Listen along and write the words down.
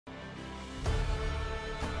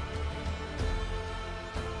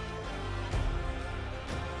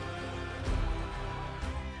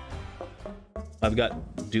I've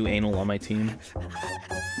got Do Anal on my team.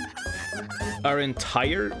 Our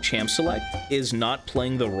entire Champ Select is not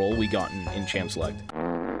playing the role we got in Champ Select.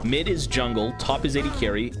 Mid is jungle, top is AD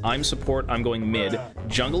carry, I'm support, I'm going mid,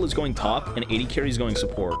 jungle is going top, and AD carry is going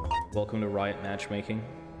support. Welcome to Riot matchmaking.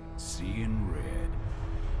 Seeing red.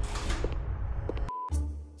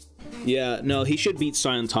 Yeah, no, he should beat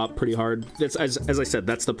Sion top pretty hard. That's as I said,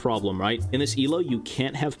 that's the problem, right? In this elo, you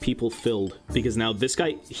can't have people filled because now this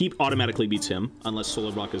guy, he automatically beats him unless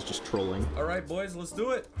Solar Block is just trolling. All right, boys, let's do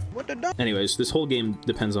it. What the? Anyways, this whole game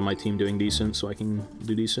depends on my team doing decent, so I can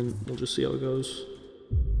do decent. We'll just see how it goes.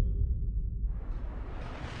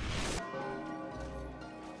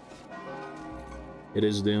 It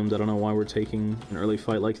is doomed. I don't know why we're taking an early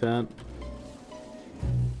fight like that.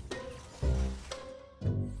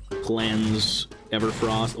 Cleanse,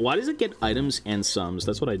 Everfrost. Why does it get items and sums?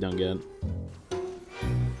 That's what I don't get.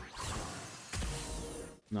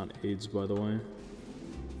 Not AIDS, by the way.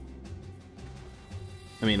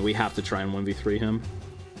 I mean, we have to try and 1v3 him.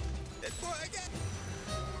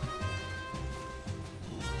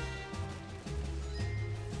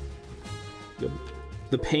 Good.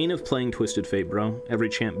 The pain of playing Twisted Fate, bro. Every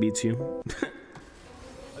champ beats you.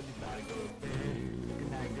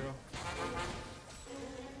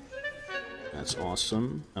 That's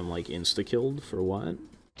awesome. I'm like insta-killed for what?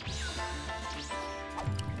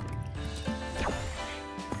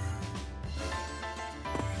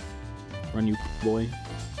 Run, you boy.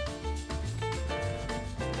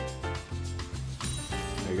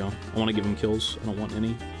 There you go. I want to give him kills. I don't want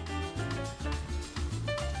any.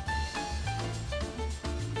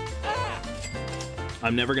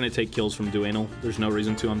 I'm never going to take kills from Duanal. There's no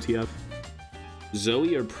reason to on TF.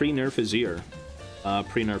 Zoe or pre-nerf Azir?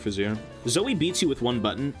 Pre-nerf Azir. Zoe beats you with one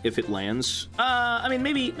button if it lands. I mean,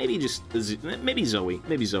 maybe Zoe,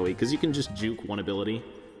 because you can just juke one ability.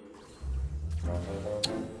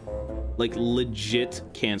 Like legit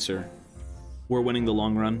cancer. We're winning the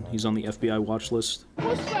long run. He's on the FBI watch list.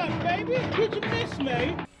 What's up, baby? Did you miss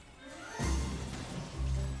me?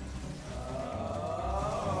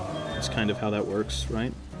 That's kind of how that works,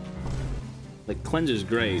 right? Like cleanse is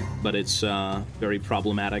great, but it's very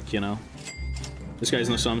problematic, you know. This guy's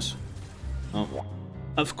no sums. Oh.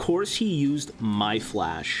 Of course he used my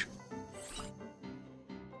flash.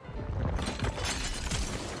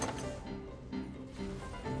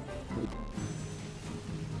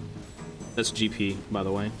 That's GP, by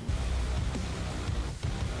the way.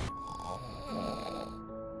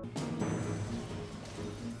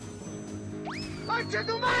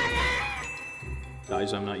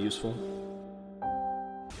 Guys, I'm not useful.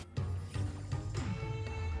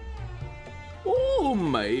 Oh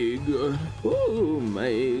my god. Oh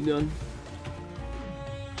my god.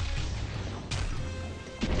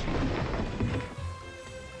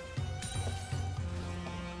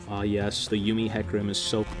 Ah yes, the Yuumi Hecarim is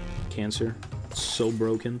so cancer. It's so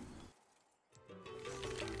broken.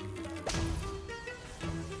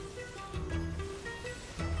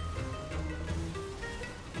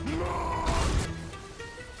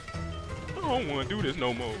 I don't want to do this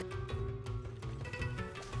no more.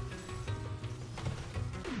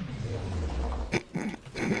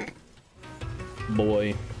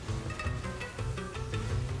 Boy.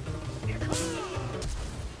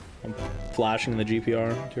 I'm flashing the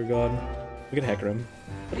GPR, dear god. Look at Hecarim.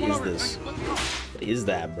 What is this? What is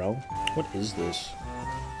that, bro? What is this?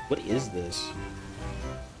 What is this?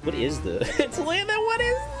 What is this? It's Lana, what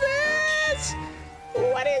is this?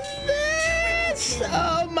 What is this?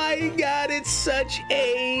 Oh my god, it's such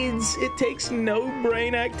AIDS. It takes no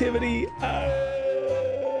brain activity.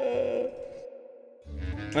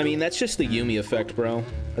 I mean, that's just the Yuumi effect, bro.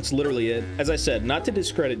 That's literally it. As I said, not to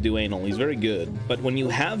discredit Duanal, he's very good. But when you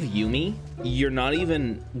have Yuumi, you're not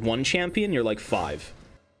even one champion, you're like 5.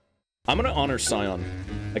 I'm gonna honor Sion.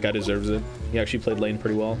 That guy deserves it. He actually played lane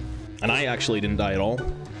pretty well. And I actually didn't die at all,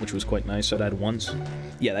 which was quite nice. I died once.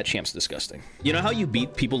 Yeah, that champ's disgusting. You know how you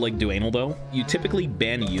beat people like Duanal, though? You typically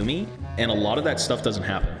ban Yuumi, and a lot of that stuff doesn't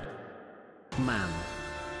happen. Man.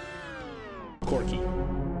 Corky.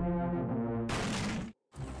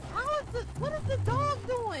 What is the dog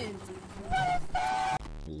doing? What is that?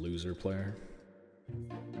 Loser player.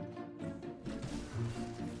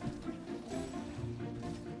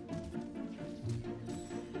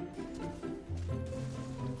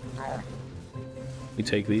 We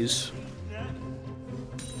take these.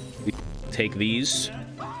 We take these.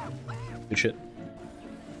 Good shit.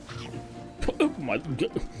 Oh my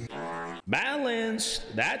god.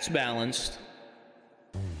 Balanced. That's balanced.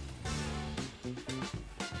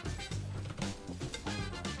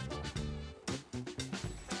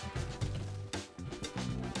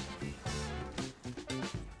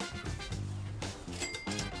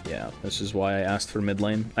 Yeah, this is why I asked for mid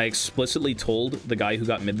lane. I explicitly told the guy who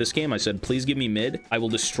got mid this game, I said, please give me mid. I will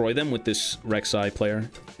destroy them with this Rek'Sai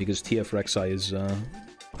player, because TF Rek'Sai is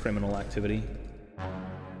criminal activity.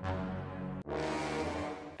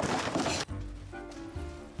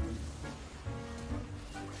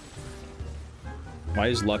 Why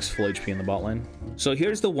is Lux full HP in the bot lane? So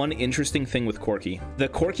here's the one interesting thing with Corki. The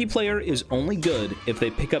Corki player is only good if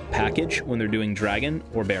they pick up package when they're doing Dragon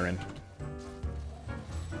or Baron.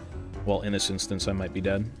 Well, in this instance, I might be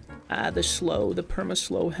dead. Ah, the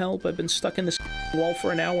perma-slow, help. I've been stuck in this wall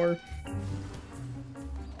for an hour.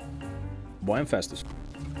 Boy, I'm fast as...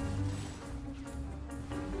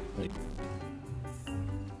 Wait.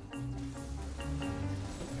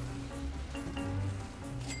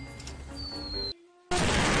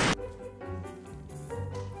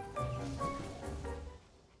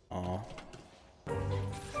 Aw.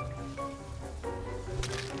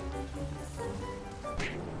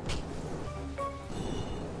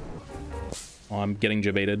 Oh, I'm getting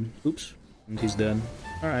jebaited. Oops. And he's dead.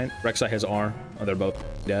 Alright. Rek'Sai has R. Oh, they're both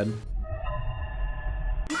dead.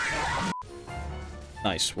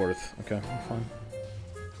 Nice. Worth. Okay, fine.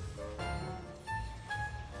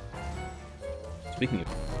 Speaking of...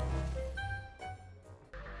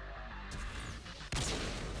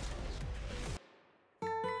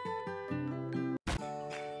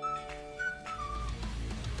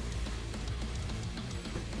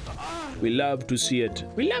 We love to see it.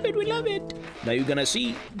 We love it, we love it. Now you're gonna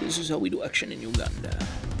see, this is how we do action in Uganda.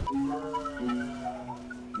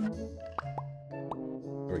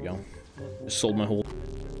 There we go. Just sold my whole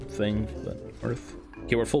thing, but worth.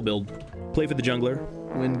 Okay, we're full build. Play for the jungler.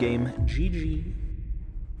 Win game. GG.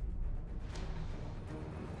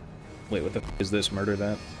 Wait, what the f is this? Murder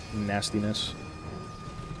that nastiness.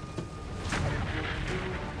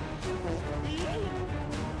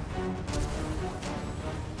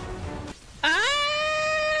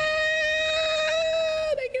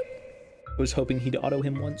 Was hoping he'd auto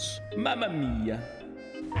him once. Mamma mia.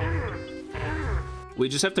 We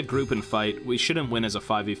just have to group and fight. We shouldn't win as a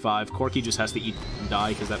 5v5. Corki just has to eat and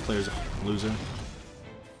die because that player's a loser.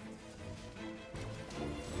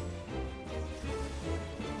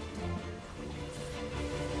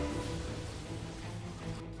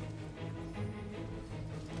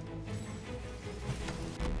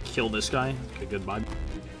 Kill this guy. Okay, goodbye.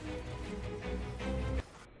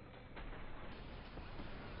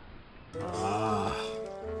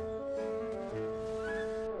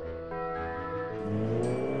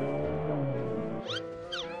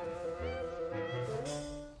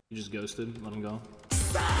 You just ghosted, let him go.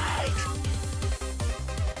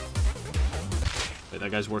 Wait,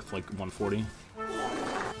 that guy's worth like 140.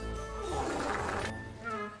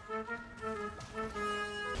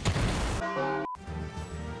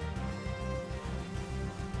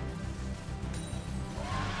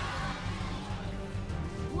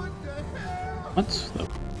 What the?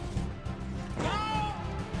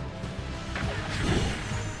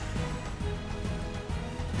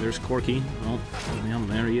 There's Corki. Oh, yeah,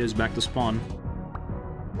 there he is, back to spawn.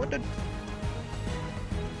 What the?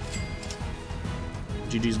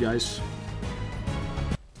 GG's, guys.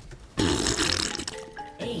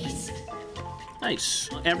 Ace. Nice.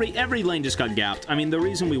 Every lane just got gapped. I mean, the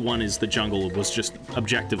reason we won is the jungle was just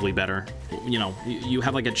objectively better. You know, you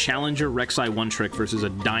have like a challenger Rek'Sai one trick versus a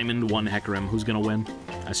diamond one Hecarim. Who's gonna win?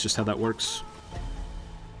 That's just how that works.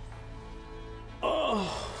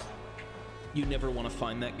 You never want to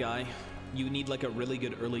find that guy. You need like a really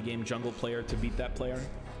good early game jungle player to beat that player.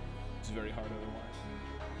 It's very hard otherwise.